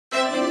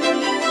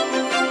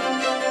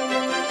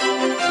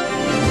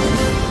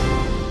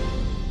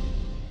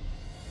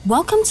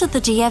Welcome to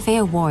the DFA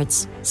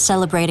Awards,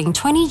 celebrating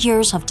 20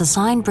 years of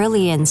design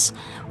brilliance,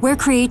 where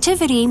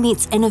creativity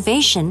meets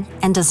innovation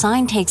and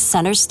design takes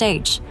center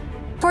stage.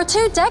 For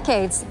 2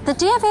 decades, the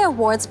DFA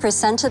Awards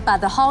presented by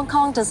the Hong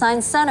Kong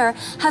Design Center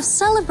have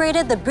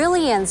celebrated the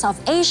brilliance of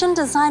Asian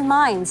design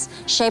minds,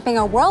 shaping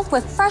a world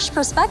with fresh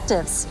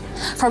perspectives.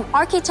 From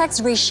architects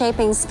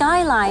reshaping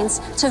skylines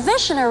to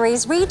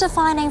visionaries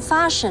redefining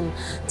fashion,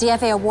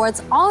 DFA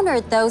Awards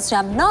honored those who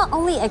have not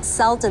only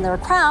excelled in their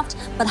craft,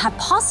 but have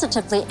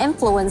positively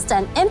influenced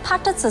and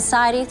impacted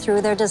society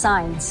through their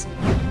designs.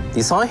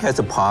 Design has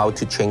the power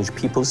to change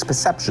people's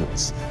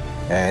perceptions,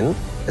 and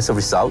as a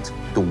result,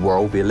 the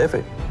world we live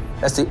in.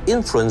 As the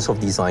influence of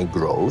design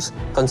grows,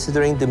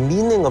 considering the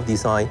meaning of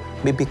design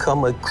may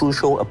become a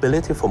crucial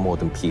ability for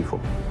modern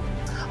people.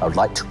 I would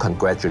like to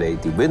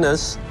congratulate the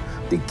winners.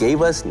 They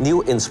gave us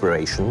new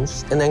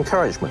inspirations and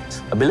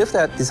encouragement. I believe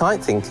that design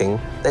thinking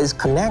that is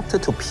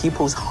connected to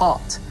people's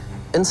heart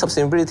and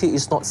sustainability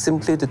is not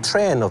simply the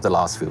trend of the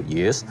last few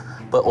years,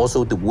 but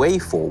also the way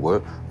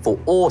forward for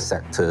all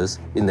sectors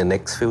in the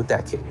next few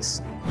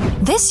decades.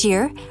 This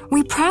year,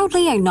 we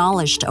proudly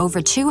acknowledged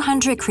over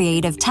 200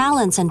 creative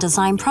talents and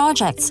design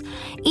projects,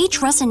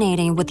 each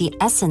resonating with the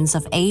essence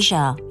of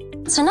Asia.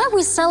 Tonight,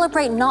 we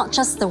celebrate not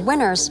just the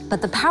winners,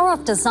 but the power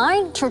of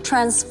design to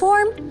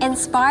transform,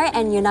 inspire,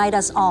 and unite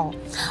us all.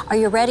 Are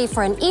you ready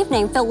for an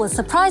evening filled with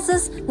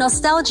surprises,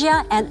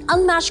 nostalgia, and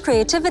unmatched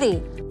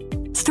creativity?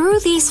 Through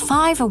these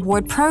 5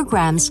 award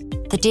programs,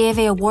 the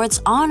DFA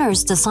Awards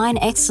honors design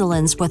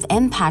excellence with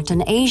impact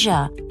in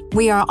Asia.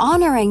 We are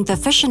honoring the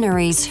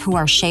visionaries who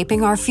are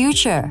shaping our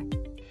future.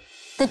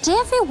 The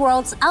DFA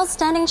World's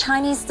Outstanding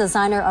Chinese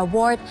Designer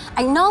Award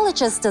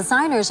acknowledges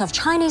designers of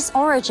Chinese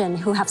origin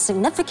who have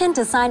significant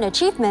design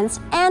achievements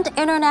and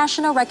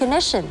international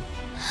recognition.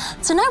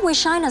 Tonight, we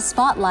shine a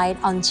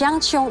spotlight on Jiang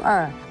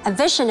Qiong-er, a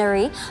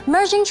visionary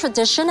merging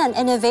tradition and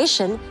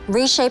innovation,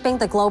 reshaping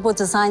the global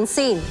design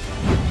scene.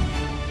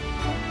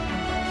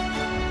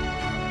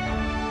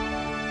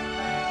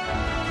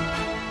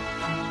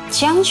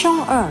 Jiang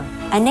Qiong-er,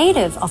 a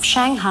native of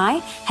Shanghai,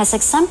 has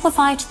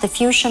exemplified the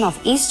fusion of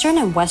Eastern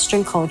and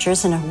Western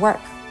cultures in her work.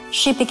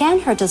 She began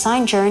her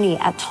design journey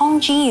at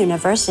Tongji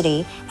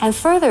University and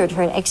furthered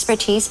her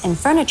expertise in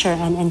furniture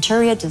and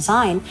interior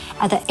design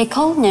at the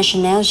École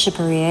Nationale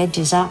Supérieure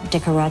des Arts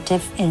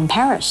Décoratifs in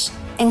Paris.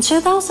 In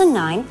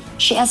 2009,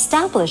 she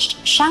established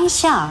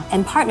Shangxia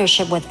in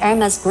partnership with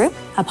Hermès Group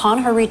upon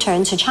her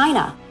return to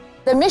China.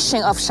 The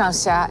mission of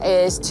Shangxia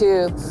is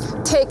to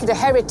take the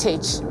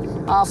heritage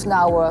of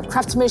our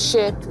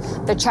craftsmanship,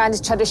 the Chinese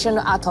traditional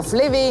art of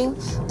living,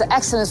 the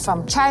excellence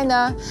from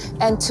China,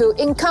 and to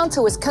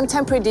encounter with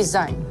contemporary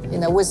design,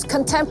 with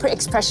contemporary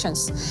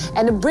expressions,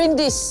 and bring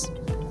this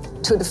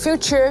to the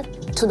future,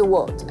 to the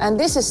world. And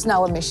this is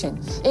our mission.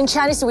 In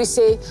Chinese, we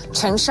say,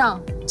 承上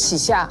启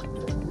下,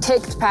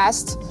 take the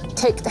past,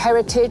 take the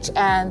heritage,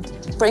 and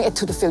bring it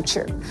to the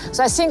future.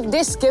 So I think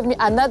this gives me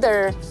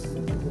another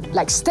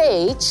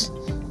stage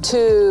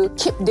to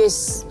keep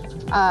this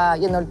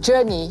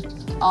journey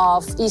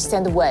of East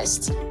and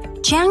West.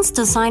 Jiang's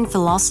design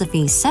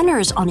philosophy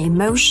centers on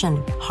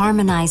emotion,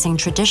 harmonizing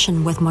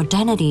tradition with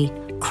modernity,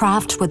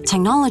 craft with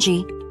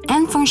technology,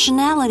 and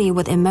functionality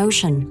with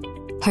emotion.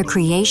 Her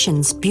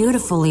creations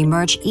beautifully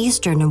merge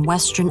Eastern and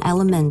Western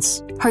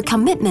elements. Her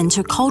commitment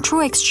to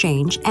cultural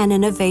exchange and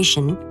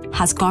innovation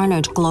has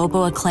garnered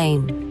global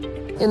acclaim.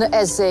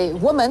 As a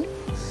woman,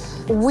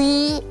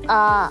 we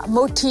are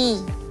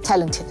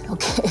multi-talented,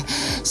 okay?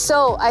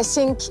 So I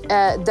think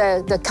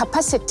the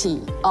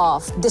capacity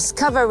of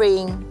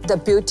discovering the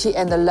beauty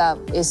and the love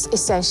is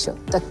essential.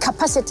 The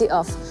capacity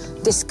of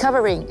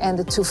discovering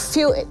and to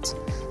feel it.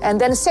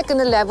 And then the second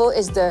level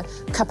is the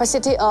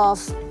capacity of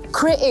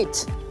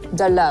create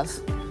the love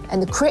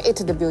and create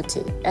the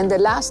beauty. And the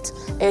last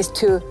is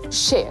to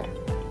share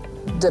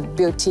the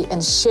beauty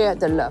and share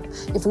the love.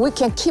 If we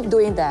can keep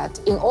doing that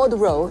in all the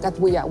roles that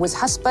we are, with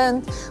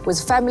husband,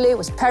 with family,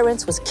 with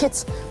parents, with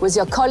kids, with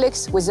your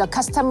colleagues, with your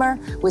customer,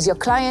 with your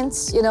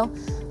clients,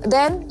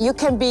 then you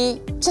can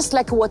be just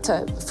like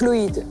water,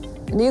 fluid,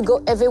 and you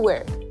go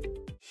everywhere.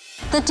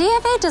 The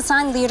DFA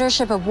Design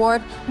Leadership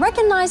Award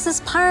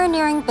recognizes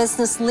pioneering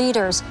business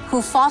leaders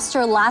who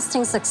foster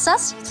lasting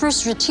success through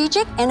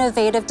strategic,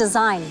 innovative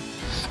design.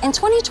 In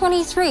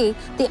 2023,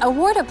 the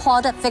award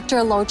applauded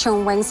Victor Lo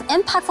Chung-wing's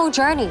impactful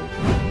journey.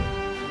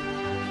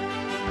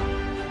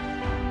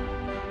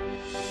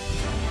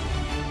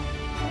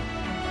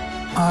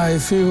 I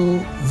feel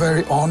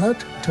very honored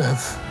to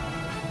have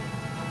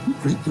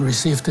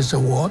received this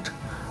award.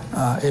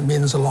 It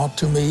means a lot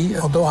to me,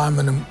 although I'm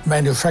a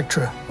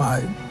manufacturer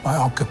by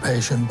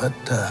occupation, but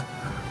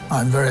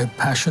I'm very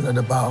passionate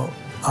about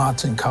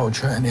arts and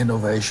culture and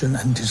innovation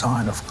and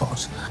design, of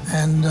course.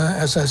 And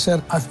as I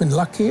said, I've been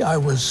lucky. I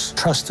was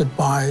trusted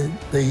by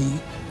the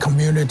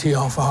community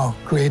of our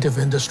creative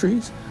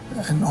industries.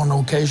 And on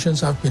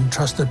occasions, I've been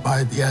trusted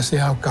by the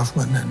SAR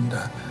government, and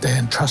they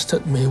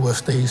entrusted me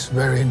with these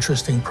very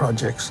interesting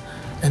projects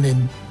and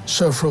in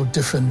several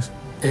different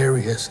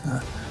areas,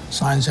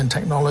 science and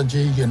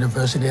technology,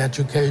 university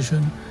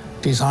education,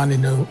 design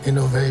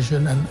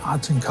innovation and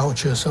arts and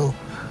culture. So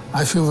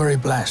I feel very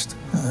blessed.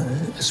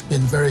 It's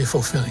been very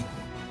fulfilling.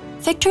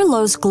 Victor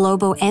Lowe's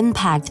global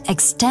impact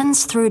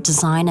extends through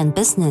design and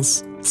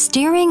business.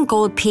 Steering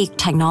Gold Peak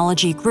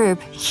Technology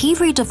Group, he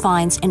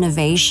redefines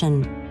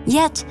innovation.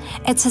 Yet,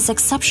 it's his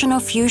exceptional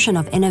fusion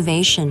of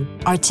innovation,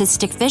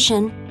 artistic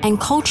vision, and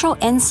cultural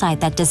insight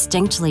that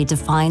distinctly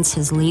defines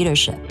his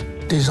leadership.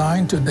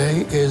 Design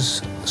today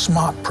is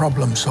smart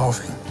problem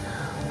solving.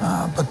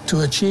 But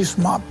to achieve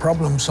smart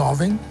problem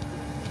solving,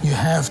 you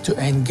have to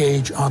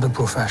engage other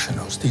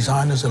professionals.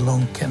 Designers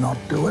alone cannot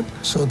do it,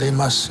 so they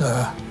must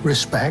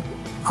respect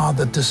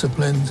other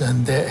disciplines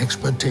and their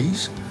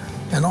expertise.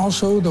 And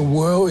also, the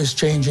world is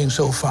changing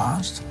so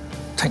fast,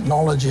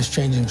 technology is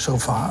changing so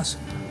fast,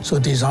 so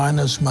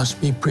designers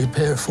must be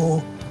prepared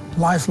for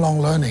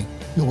lifelong learning.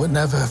 You would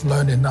never have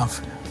learned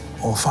enough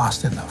or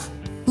fast enough.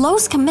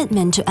 Lowe's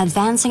commitment to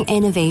advancing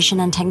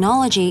innovation and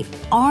technology,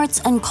 arts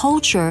and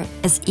culture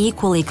is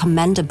equally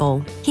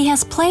commendable. He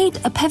has played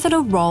a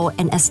pivotal role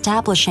in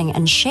establishing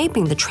and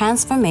shaping the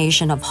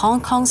transformation of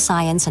Hong Kong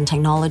science and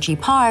technology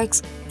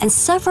parks and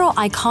several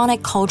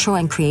iconic cultural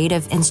and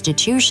creative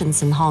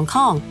institutions in Hong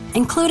Kong,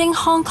 including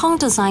Hong Kong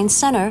Design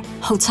Center,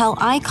 Hotel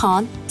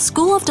Icon,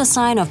 School of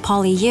Design of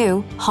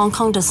PolyU, Hong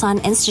Kong Design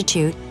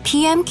Institute,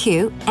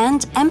 PMQ,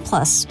 and M+.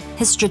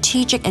 His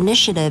strategic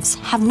initiatives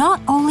have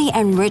not only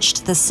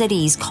enriched the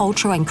city's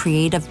cultural and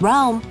creative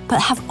realm,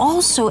 but have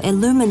also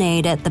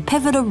illuminated the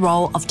pivotal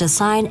role of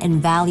design in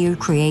value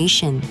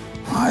creation.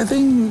 I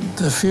think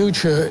the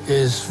future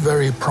is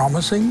very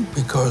promising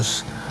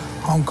because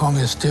Hong Kong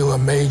is still a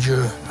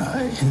major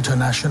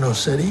international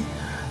city,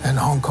 and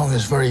Hong Kong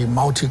is very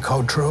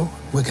multicultural.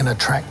 We can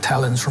attract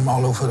talents from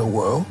all over the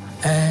world,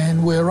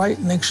 and we're right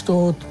next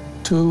door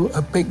to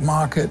a big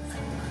market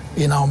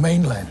in our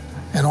mainland.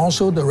 And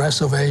also the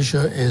rest of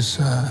Asia is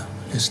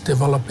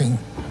developing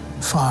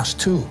fast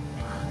too.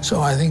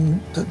 So I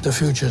think the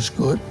future is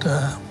good.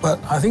 But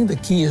I think the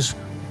key is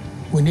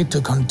we need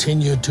to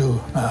continue to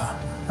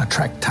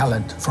attract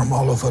talent from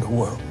all over the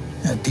world.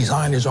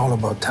 Design is all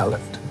about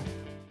talent.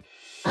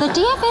 The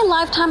DFA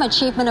Lifetime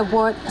Achievement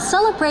Award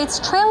celebrates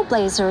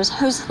trailblazers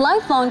whose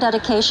lifelong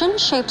dedication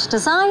shaped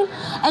design,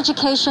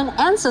 education,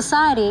 and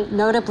society,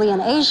 notably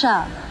in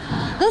Asia.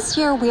 This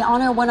year, we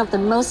honor one of the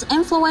most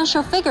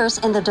influential figures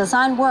in the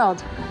design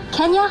world,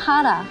 Kenya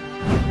Hara.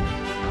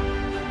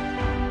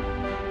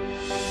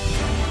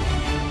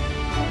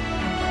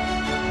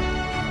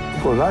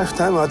 このライフ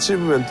タイムアチー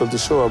ブメントという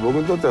賞は僕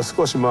にとっては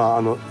少し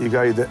意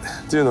外で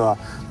というのは、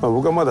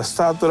僕はまだス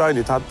タートライン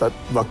に立った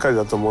ばっかり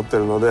だと思ってい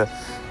るので、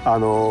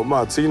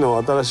次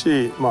の新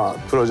しい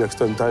プロジェク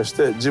トに対し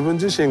て自分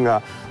自身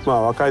が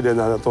若いデ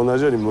ザイナーと同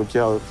じように向き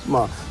合う、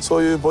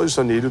そういうポジシ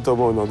ョンにいると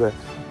思うので、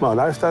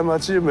ライフタイムア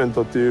チーブメン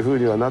トっていうふう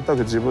にはなんとな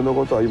く自分の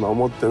ことは今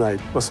思ってない、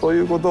そう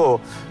いうこと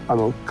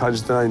を感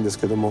じてないんです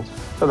けども、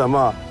ただ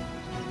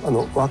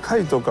若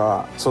いと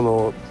かオ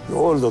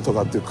ールドと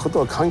かっていうこと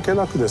は関係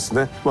なくです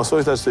ね、そう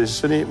いう人たちと一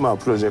緒に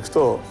プロジェク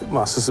ト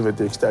を進め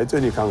ていきたいとい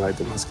うふうに考え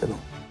ていますけど。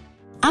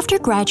After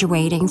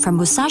graduating from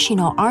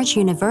Musashino Art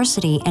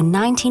University in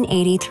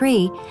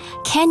 1983,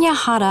 Kenya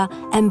Hara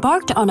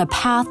embarked on a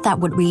path that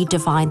would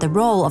redefine the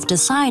role of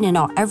design in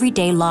our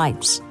everyday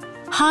lives.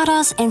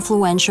 Hara's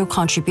influential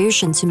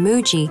contribution to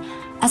Muji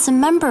as a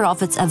member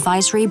of its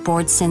advisory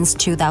board since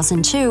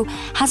 2002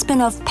 has been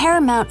of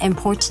paramount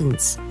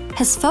importance.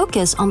 His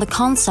focus on the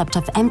concept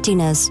of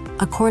emptiness,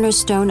 a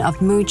cornerstone of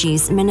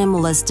Muji's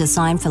minimalist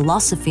design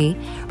philosophy,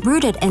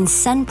 rooted in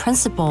Zen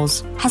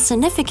principles, has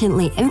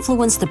significantly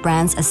influenced the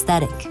brand's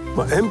aesthetic.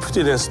 エンプ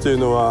ティネスという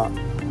のは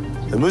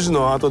無地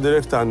のアートディ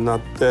レクターになっ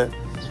て、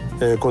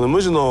この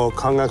無地の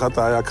考え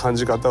方や感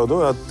じ方をど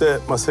うやって、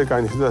世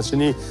界の人たち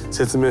に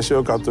説明し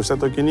ようかとした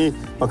時に、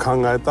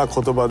考えた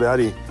言葉であ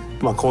り、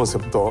コンセ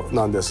プト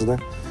なんですね。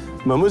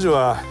無地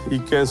は一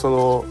見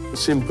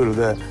シンプル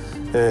で、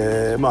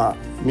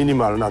ミニ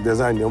マルなデ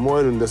ザインに思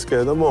えるんですけ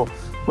れども、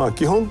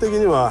基本的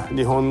には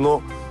日本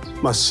の、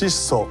質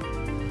素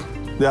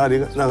であり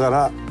なが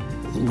ら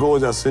ゴー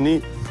ジャス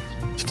に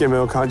引け目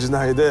を感じ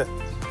ないで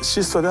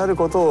質素である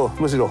ことを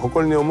むしろ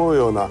誇りに思う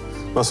ような、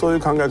そういう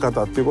考え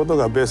方っていうこと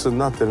がベースに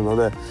なっているの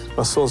で、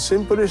そのシ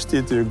ンプリシテ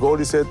ィという合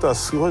理性とは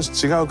少し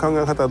違う考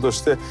え方と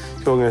して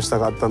表現した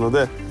かったの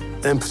で、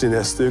エンプティ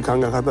ネスという考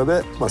え方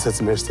で、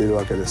説明している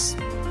わけです。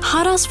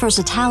Hara's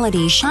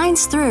versatility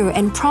shines through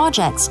in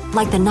projects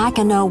like the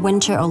Nagano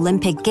Winter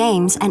Olympic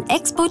Games and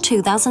Expo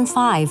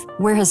 2005,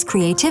 where his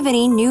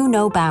creativity knew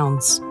no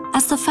bounds.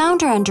 As the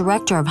founder and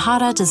director of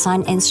Hara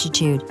Design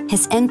Institute,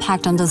 his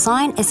impact on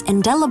design is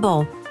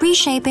indelible,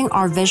 reshaping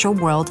our visual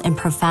world in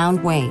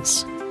profound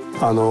ways.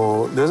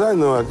 デザイン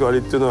の役割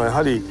っていうのはや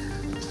はり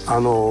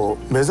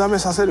目覚め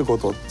させるこ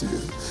とっていう、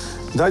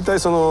大体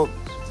も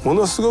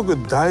のすごく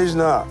大事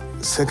な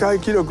世界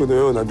記録の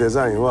ようなデ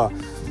ザインは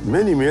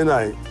目に見え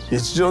ない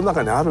日常の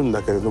中にあるん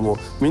だけれども、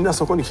みんな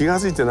そこに気が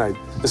付いてない。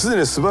すで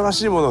に素晴ら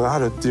しいものがあ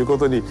るっていうこ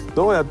とに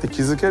どうやって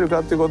気づけるか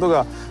っていうこと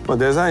が、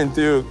デザイン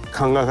という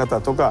考え方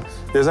とか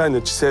デザイン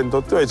の知性にと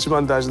っては一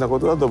番大事なこ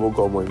とだと僕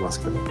は思います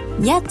けど。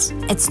Yet,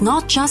 it's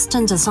not just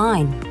in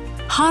design.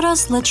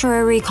 Hara's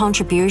literary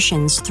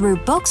contributions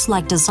through books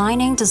like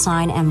Designing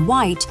Design and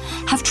White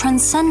have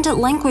transcended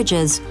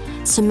languages,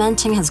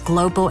 cementing his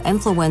global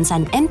influence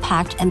and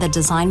impact in the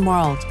design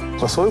world.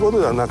 そういうこと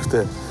ではなく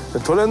て、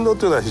トレンド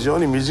というのは非常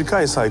に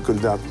短いサイク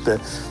ルであって、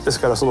です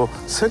からその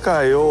世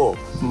界を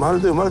まる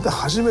で生まれて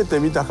初めて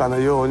見たかの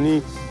よう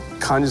に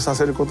感じさ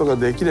せることが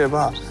できれ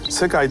ば、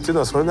世界っていうの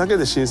はそれだけ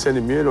で新鮮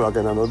に見えるわ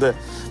けなので、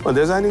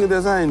デザイニング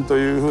デザインと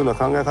いうふうな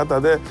考え方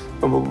で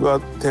僕が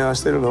提案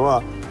しているの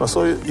は、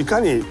そういういか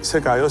に世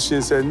界を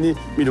新鮮に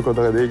見るこ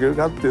とができる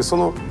かっていうそ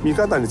の見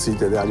方につい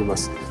てでありま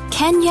す。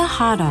Kenya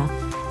Hara,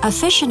 a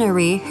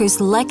visionary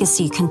whose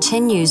legacy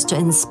continues to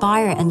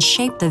inspire and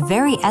shape the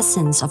very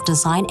essence of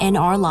design in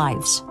our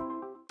lives.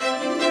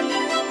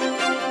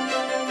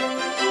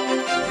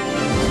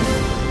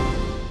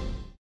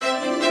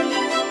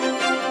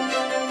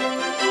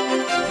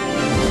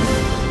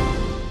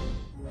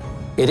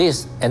 It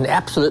is an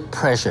absolute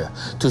pleasure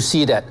to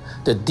see that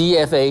the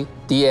DFA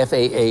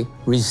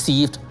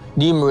received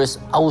numerous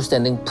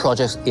outstanding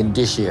projects in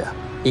this year,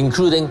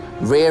 including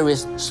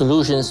various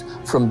solutions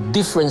from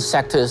different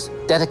sectors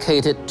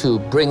dedicated to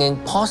bringing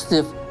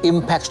positive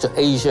impacts to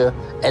Asia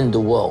and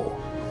the world.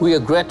 We are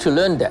glad to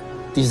learn that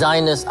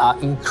designers are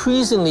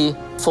increasingly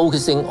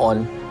focusing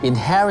on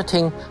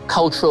inheriting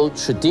cultural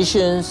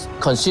traditions,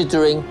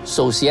 considering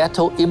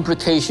societal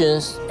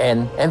implications,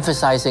 and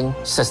emphasizing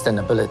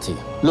sustainability.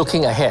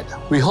 Looking ahead,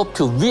 we hope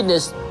to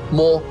witness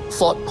more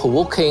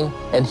thought-provoking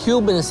and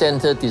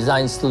human-centered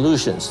design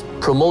solutions,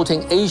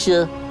 promoting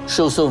Asia's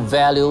social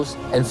values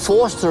and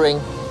fostering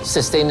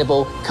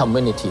sustainable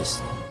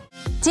communities.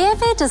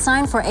 DFA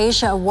Design for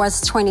Asia Awards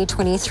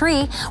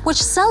 2023,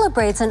 which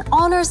celebrates and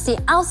honors the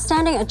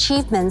outstanding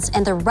achievements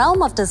in the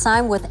realm of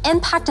design with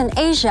impact in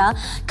Asia,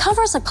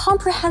 covers a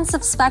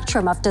comprehensive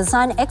spectrum of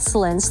design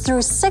excellence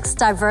through 6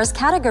 diverse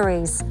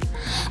categories.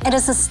 It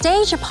is a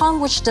stage upon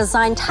which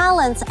design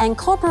talents and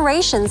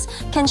corporations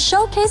can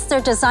showcase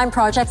their design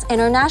projects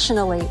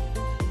internationally.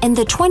 In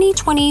the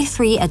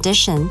 2023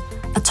 edition,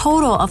 a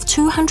total of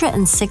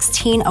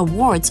 216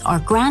 awards are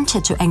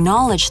granted to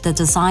acknowledge the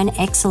design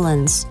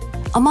excellence.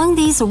 Among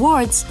these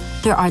awards,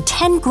 there are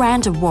 10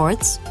 Grand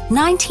Awards,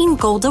 19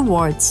 Gold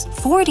Awards,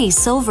 40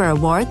 Silver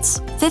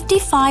Awards,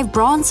 55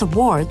 Bronze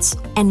Awards,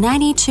 and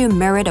 92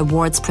 Merit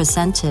Awards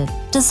presented.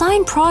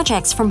 Design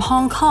Projects from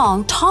Hong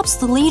Kong tops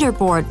the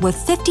leaderboard with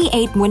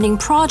 58 winning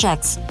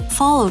projects,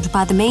 followed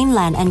by the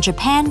mainland and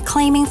Japan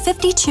claiming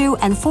 52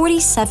 and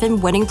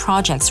 47 winning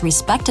projects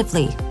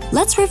respectively.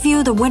 Let's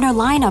review the winner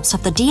lineups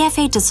of the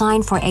DFA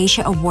Design for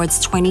Asia Awards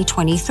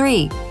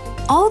 2023.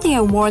 All the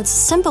awards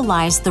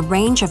symbolize the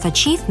range of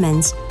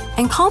achievements,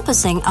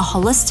 encompassing a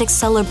holistic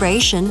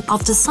celebration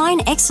of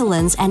design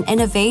excellence and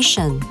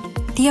innovation.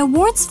 The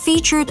awards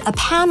featured a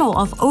panel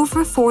of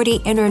over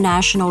 40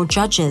 international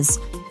judges,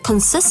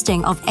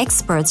 consisting of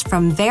experts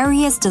from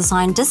various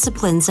design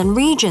disciplines and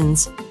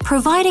regions,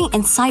 providing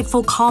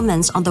insightful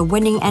comments on the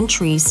winning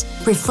entries,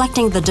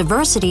 reflecting the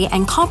diversity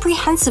and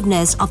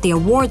comprehensiveness of the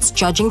awards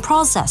judging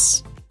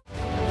process.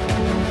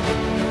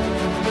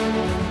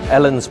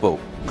 Alan's book,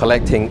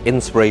 Collecting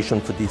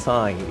Inspiration for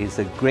Design, is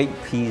a great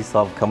piece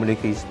of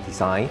communication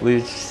design,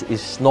 which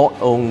is not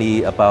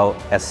only about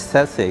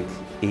aesthetic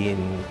in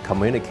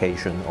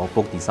communication or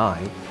book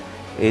design.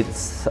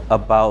 It's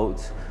about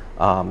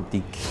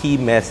the key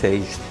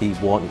message he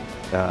wants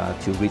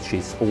to reach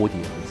his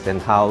audience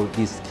and how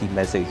this key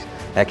message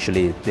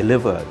actually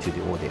delivered to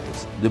the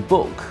audience. The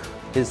book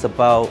is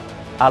about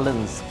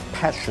Alan's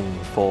passion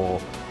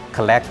for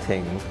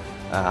collecting,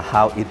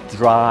 how it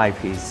drives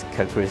his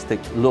characteristic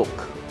look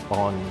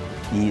on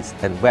East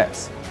and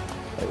West.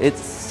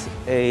 It's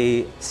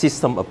a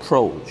system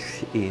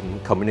approach in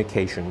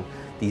communication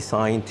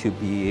designed to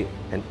be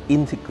an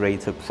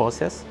integrated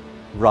process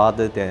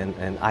rather than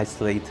an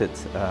isolated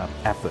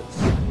effort.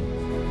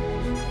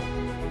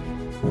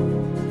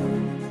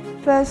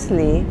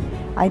 Firstly,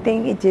 I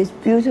think it is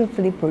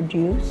beautifully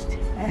produced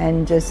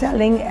and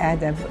selling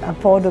at an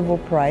affordable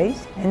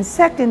price. And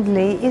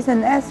secondly, it's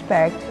an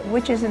aspect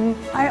which is an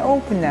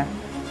eye-opener.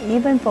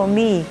 Even for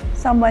me,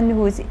 someone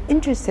who is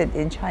interested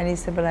in Chinese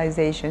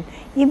civilization,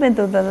 even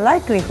though the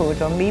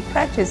likelihood of me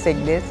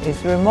practicing this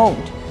is remote,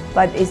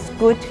 but it's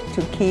good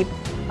to keep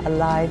a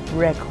live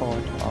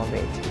record of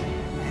it.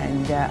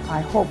 And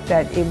I hope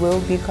that it will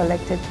be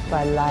collected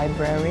by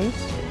libraries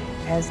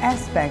as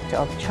aspect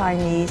of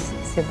Chinese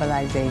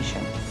civilization.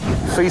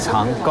 非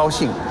常高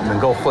兴能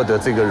够获得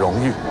这个荣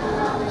誉，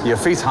也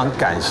非常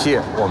感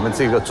谢我们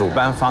这个主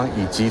办方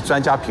以及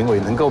专家评委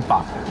能够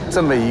把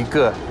这么一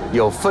个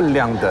有分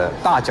量的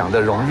大奖的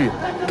荣誉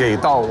给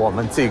到我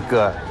们这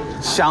个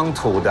乡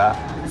土的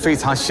非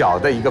常小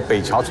的一个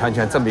北侨船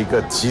权这么一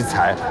个题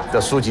材的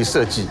书籍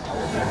设计。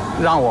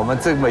让我们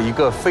这么一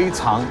个非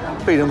常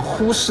被人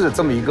忽视的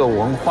这么一个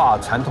文化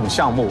传统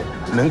项目，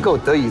能够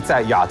得以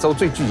在亚洲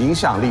最具影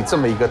响力这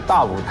么一个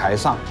大舞台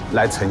上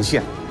来呈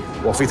现，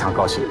我非常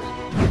高兴。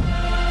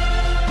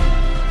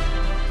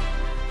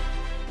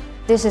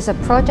This is a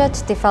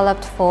project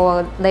developed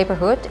for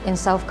neighborhood in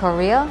South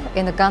Korea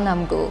in the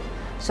Gangnam-gu.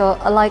 So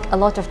unlike a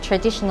lot of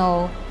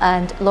traditional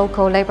and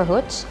local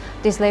neighborhoods,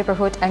 this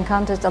neighborhood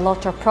encounters a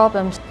lot of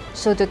problems.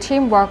 So the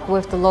team worked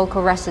with the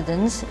local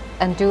residents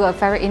and do a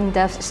very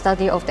in-depth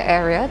study of the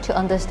area to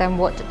understand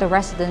what the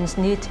residents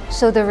need.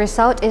 So the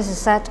result is a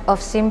set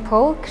of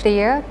simple,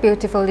 clear,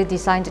 beautifully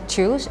designed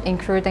tools,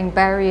 including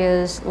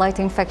barriers,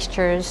 lighting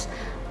fixtures,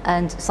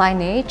 and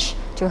signage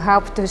to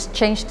help to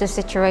change the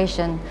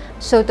situation.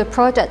 So the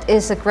project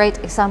is a great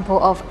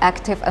example of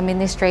active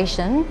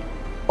administration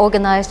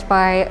organized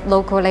by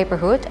local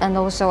neighborhood and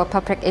also a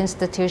public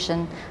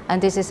institution. And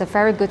this is a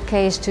very good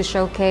case to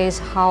showcase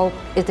how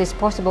it is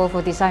possible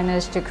for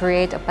designers to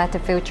create a better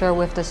future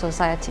with the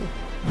society.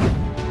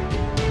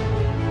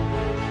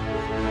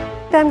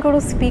 What I'm going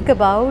to speak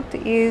about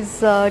is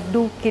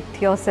do kit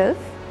yourself,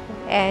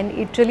 and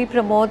it really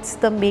promotes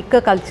the maker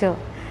culture,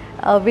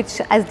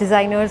 which as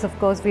designers of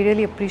course we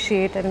really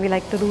appreciate, and we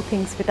like to do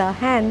things with our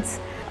hands.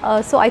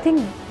 So I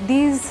think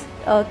these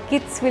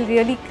kits will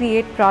really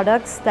create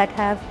products that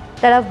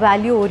are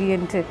value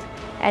oriented,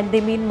 and they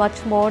mean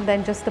much more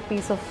than just a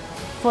piece of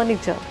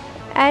furniture.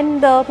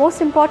 And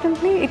most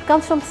importantly, it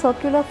comes from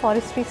circular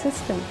forestry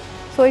system,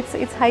 so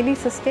it's highly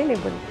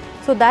sustainable.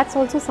 So that's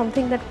also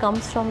something that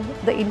comes from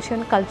the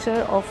ancient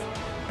culture of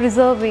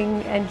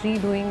preserving and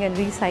redoing and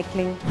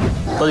recycling.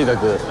 とにか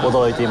く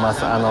驚いていま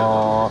す。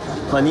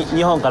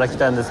日本から来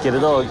たんですけれ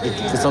ど、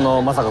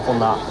まさかこん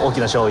な大き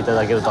な賞をいた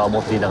だけるとは思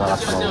っていなかっ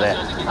たので、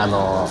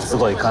す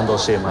ごい感動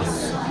していま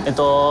す。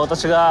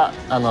私が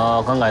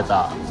考え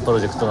たプロ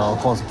ジェクトの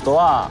コンセプト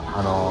は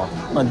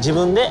自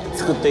分で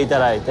作っていた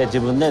だいて自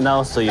分で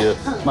直すという、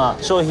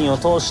商品を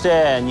通し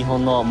て日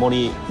本の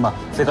森、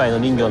世界の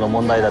林業の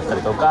問題だった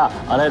りとか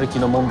あらゆる木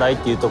の問題っ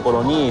ていうとこ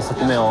ろに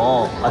側面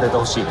を当てて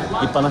ほしい。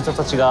一般の人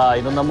たちが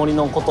いろんな森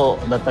のこと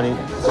だったり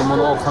そういうも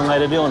のを考え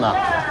れるような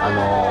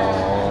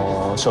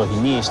商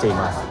品にしてい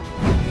ます。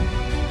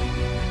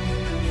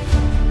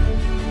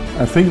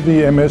I think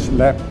the MS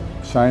Lab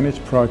signage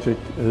project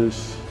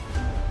is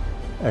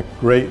a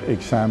great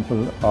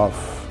example of,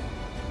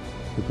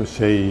 you could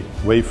say,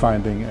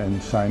 wayfinding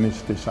and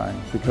signage design.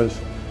 Because,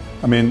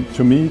 I mean,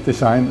 to me,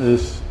 design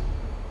is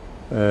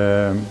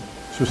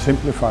to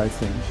simplify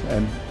things,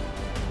 and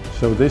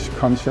so this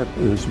concept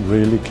is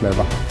really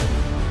clever.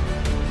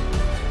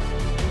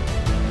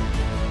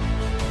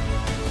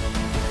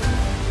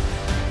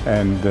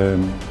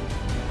 And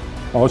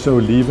also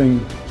leaving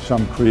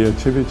some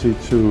creativity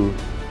to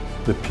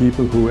the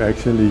people who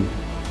actually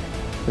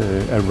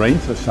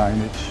arrange the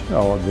signage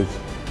or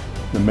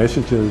the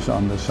messages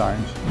on the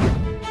signs.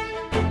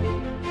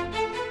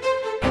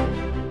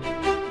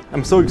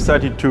 I'm so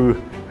excited to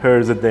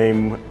hear the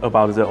name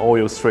about the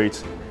oil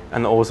street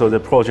and also the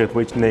project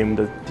which named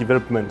the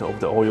development of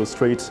the oil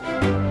street.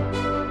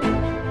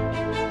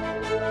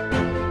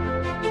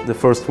 The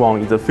first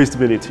one is the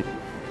feasibility,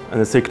 and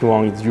the second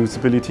one is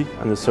usability,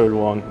 and the third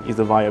one is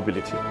the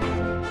viability.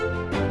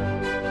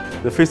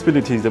 The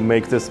feasibility that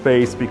makes the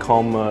space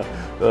become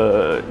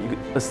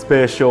a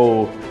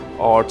special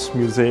art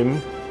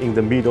museum in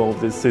the middle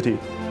of the city.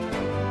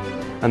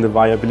 And the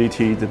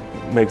viability that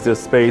makes the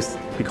space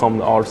become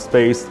the art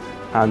space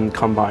and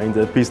combine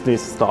the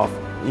business stuff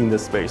in the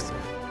space.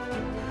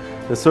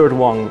 The third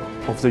one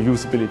of the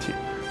usability.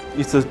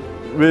 It's a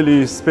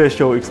really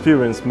special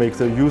experience, makes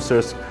the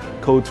users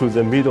go to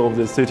the middle of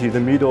the city, the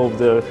middle of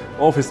the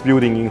office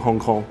building in Hong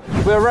Kong.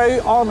 We're very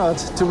honored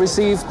to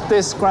receive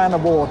this grand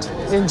award.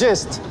 In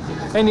GIST,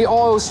 in the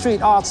Oil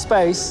Street art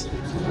space,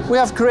 we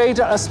have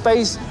created a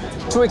space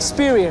to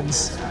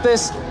experience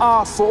this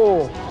art for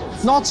all.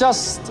 Not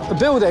just a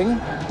building,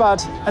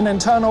 but an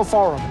internal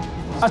forum.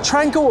 A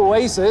tranquil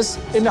oasis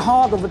in the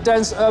heart of a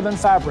dense urban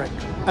fabric.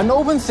 An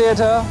open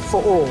theater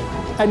for all,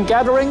 and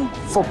gathering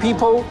for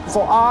people,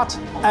 for art,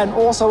 and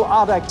also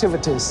art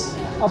activities.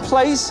 A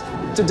place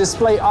to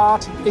display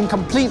art in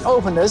complete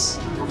openness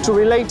to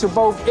relate to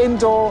both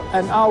indoor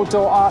and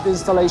outdoor art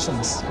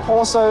installations.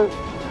 Also,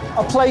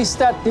 a place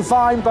that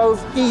defines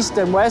both East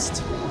and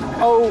West,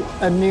 old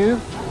and new,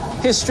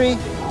 history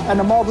and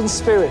the modern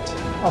spirit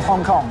of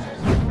Hong Kong.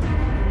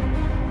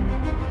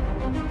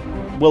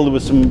 Well, there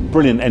were some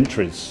brilliant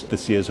entries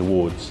this year's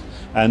awards,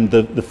 and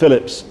the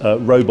Philips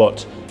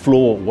robot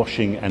floor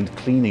washing and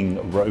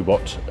cleaning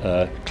robot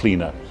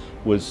cleaner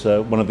was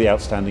one of the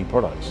outstanding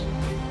products.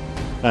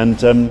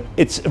 And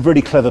it's a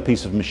really clever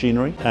piece of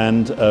machinery,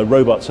 and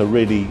robots are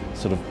really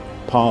sort of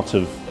part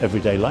of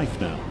everyday life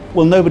now.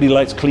 Well, nobody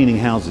likes cleaning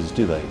houses,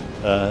 do they,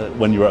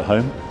 when you're at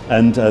home?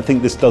 And I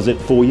think this does it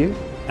for you,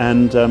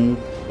 and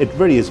it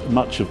really is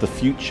much of the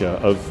future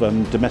of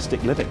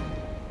domestic living.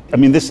 I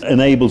mean, this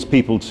enables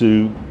people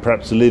to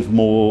perhaps live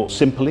more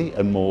simply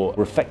and more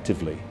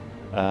effectively,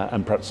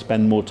 and perhaps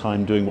spend more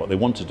time doing what they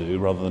want to do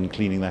rather than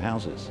cleaning their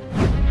houses.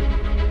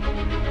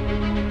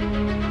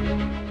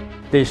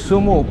 The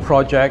Sumo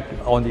project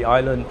on the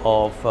island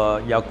of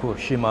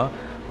Yakushima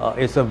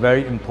is a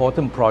very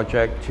important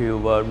project to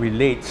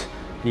relate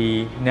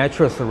the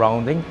natural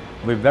surrounding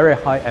with very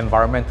high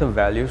environmental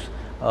values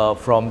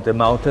from the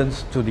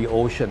mountains to the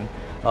ocean.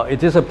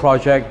 It is a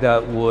project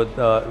that would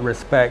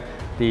respect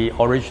the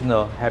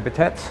original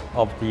habitats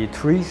of the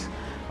trees,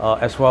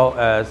 as well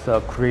as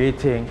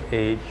creating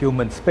a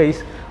human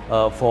space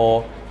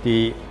for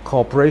the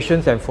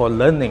cooperations and for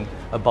learning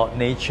about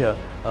nature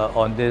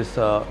on this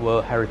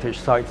World Heritage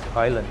Site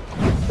island.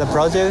 The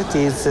project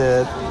is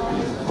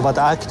about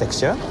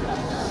architecture,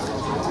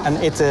 and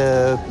it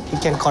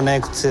can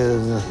connect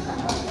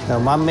the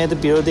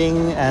man-made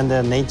building and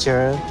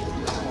nature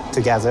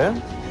together.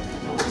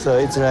 So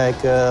it's like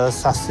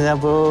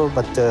sustainable,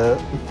 but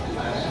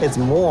it's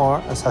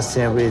more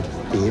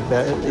sustainability.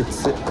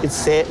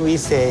 But we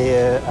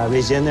say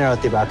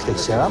regenerative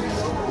architecture.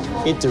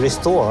 It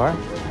restores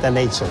the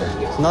nature,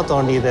 not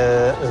only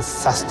the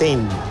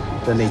sustain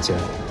the nature.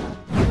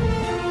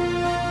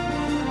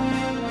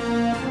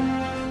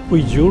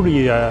 We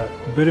really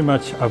very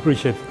much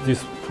appreciate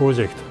this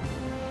project.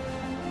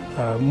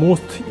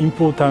 Most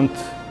important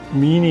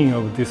meaning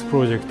of this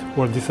project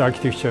or this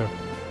architecture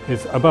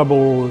is above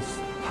all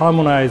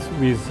harmonize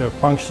with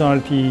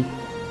functionality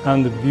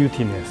and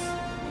beautiness.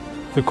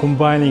 The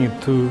combining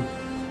to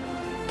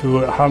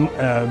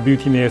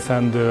beautiness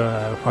and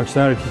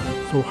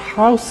functionality. So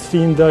how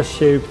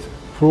cylinder-shaped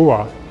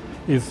floor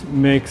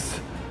makes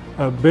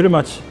very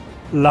much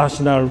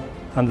rational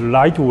and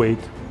lightweight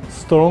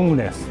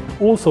strongness.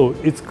 Also,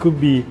 it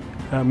could be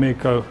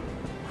make a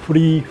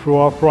free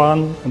floor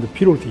plan and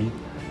purity.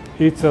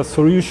 It's a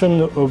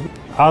solution of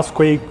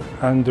earthquake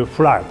and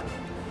flood.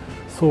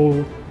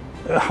 So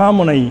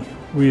harmony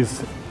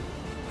with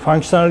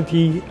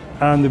functionality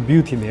and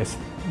beautiness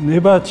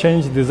never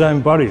change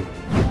design value.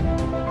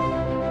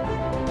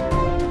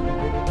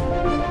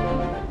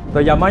 The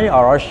Yamai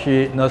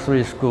Arashi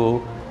Nursery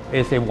School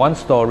is a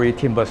one-story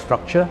timber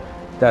structure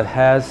that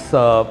has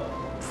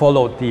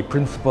followed the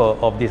principle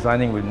of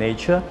designing with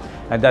nature,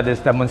 and that is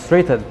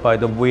demonstrated by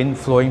the wind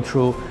flowing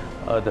through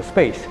the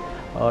space.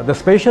 The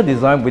spatial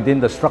design within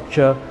the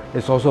structure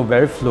is also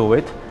very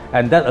fluid,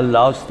 and that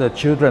allows the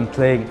children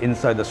playing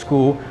inside the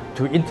school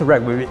to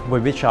interact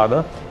with each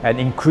other and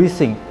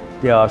increasing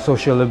their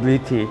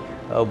sociability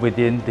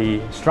within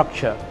the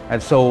structure.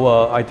 And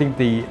so I think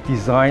the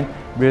design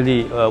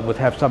really would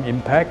have some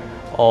impact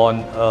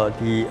on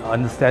the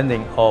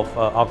understanding of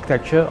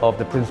architecture, of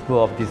the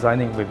principle of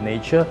designing with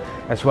nature,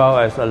 as well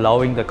as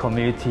allowing the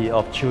community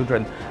of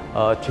children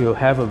to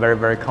have a very,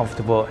 very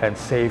comfortable and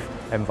safe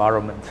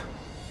environment.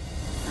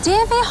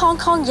 DFA Hong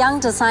Kong Young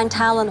Design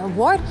Talent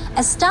Award,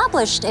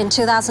 established in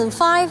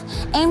 2005,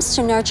 aims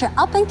to nurture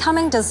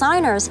up-and-coming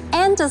designers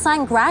and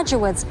design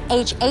graduates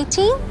aged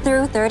 18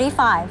 through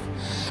 35.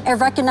 It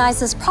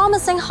recognizes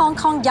promising Hong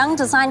Kong young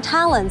design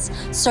talents,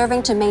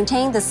 serving to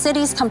maintain the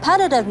city's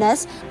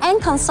competitiveness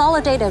and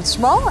consolidate its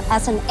role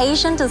as an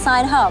Asian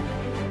design hub.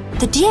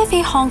 The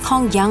DFA Hong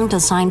Kong Young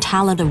Design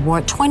Talent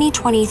Award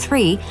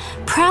 2023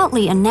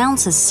 proudly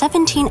announces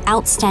 17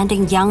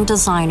 outstanding young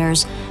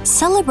designers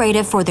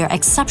celebrated for their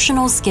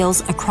exceptional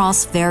skills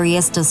across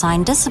various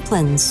design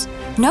disciplines.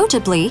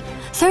 Notably,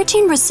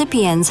 13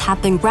 recipients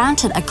have been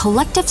granted a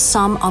collective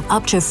sum of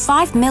up to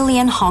 5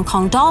 million Hong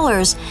Kong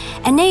dollars,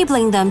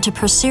 enabling them to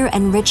pursue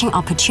enriching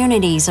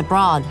opportunities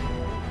abroad.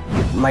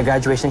 My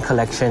graduation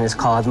collection is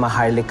called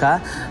Maharlika.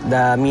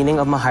 The meaning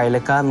of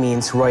Maharlika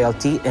means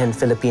royalty in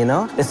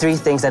Filipino. The three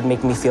things that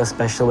make me feel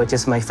special, which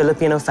is my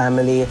Filipino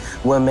family,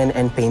 women,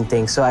 and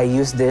painting. So I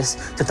use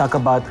this to talk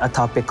about a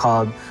topic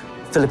called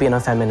Filipino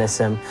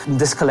feminism.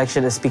 This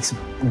collection speaks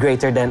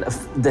greater than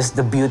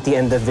the beauty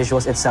and the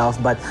visuals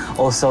itself, but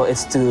also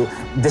it's to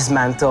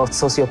dismantle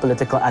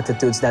socio-political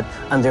attitudes that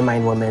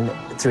undermine women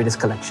through this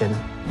collection.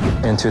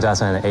 In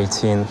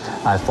 2018,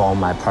 I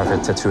formed my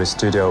private tattoo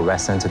studio,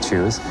 Western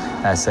Tattoos,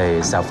 as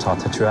a self-taught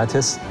tattoo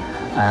artist.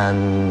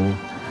 And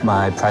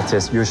my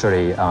practice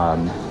usually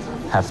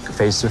have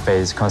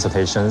face-to-face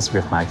consultations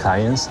with my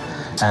clients.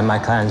 And my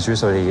clients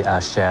usually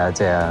share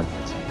their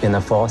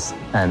inner thoughts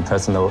and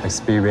personal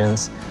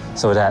experience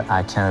so that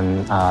I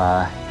can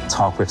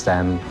talk with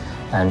them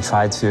and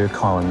try to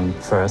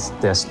convert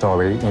their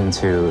story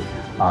into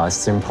a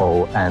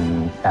simple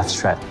and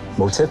abstract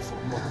motif,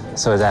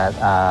 so that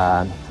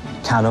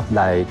kind of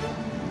like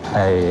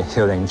a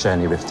healing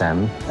journey with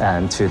them,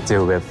 and to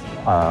deal with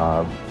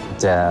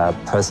their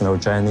personal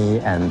journey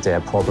and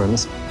their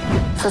problems.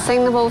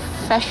 Sustainable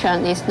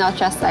fashion is not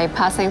just a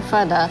passing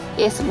further,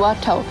 it's what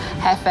to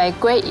have a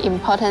great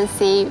importance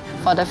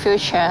for the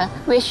future,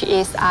 which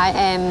is I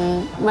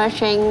am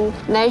merging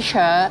nature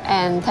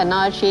and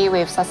technology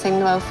with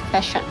sustainable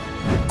fashion.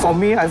 For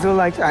me, I feel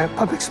like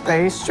public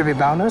space should be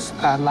balanced,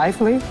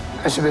 lively,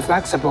 it should be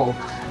flexible.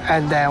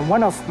 And then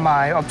one of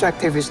my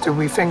objectives is to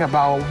rethink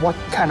about what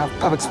kind of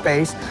public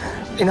space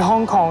in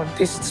Hong Kong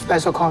this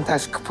special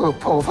context could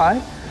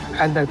provide.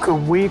 And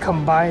could we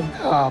combine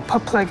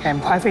public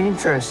and private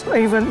interests,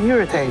 even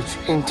heritage,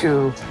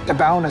 into the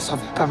balance of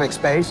public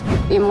space?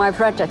 In my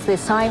project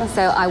this time,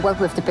 so I work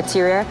with the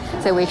bacteria.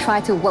 So we try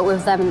to work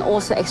with them and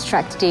also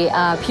extract the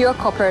pure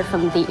copper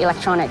from the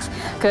electronics,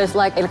 because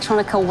like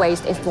electronic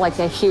waste is like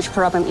a huge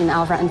problem in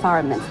our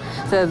environment.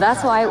 So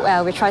that's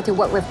why we try to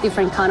work with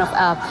different kind of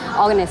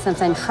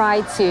organisms and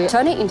try to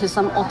turn it into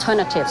some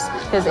alternatives,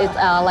 because it's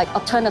like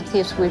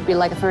alternatives would be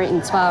like a very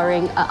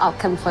inspiring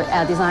outcome for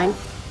design.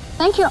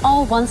 Thank you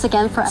all once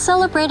again for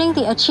celebrating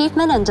the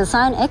achievement and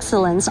design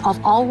excellence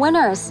of all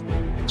winners.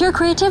 Your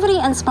creativity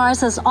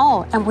inspires us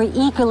all, and we're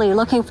eagerly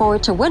looking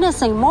forward to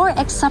witnessing more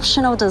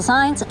exceptional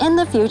designs in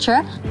the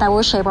future that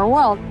will shape our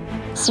world.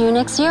 See you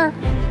next year.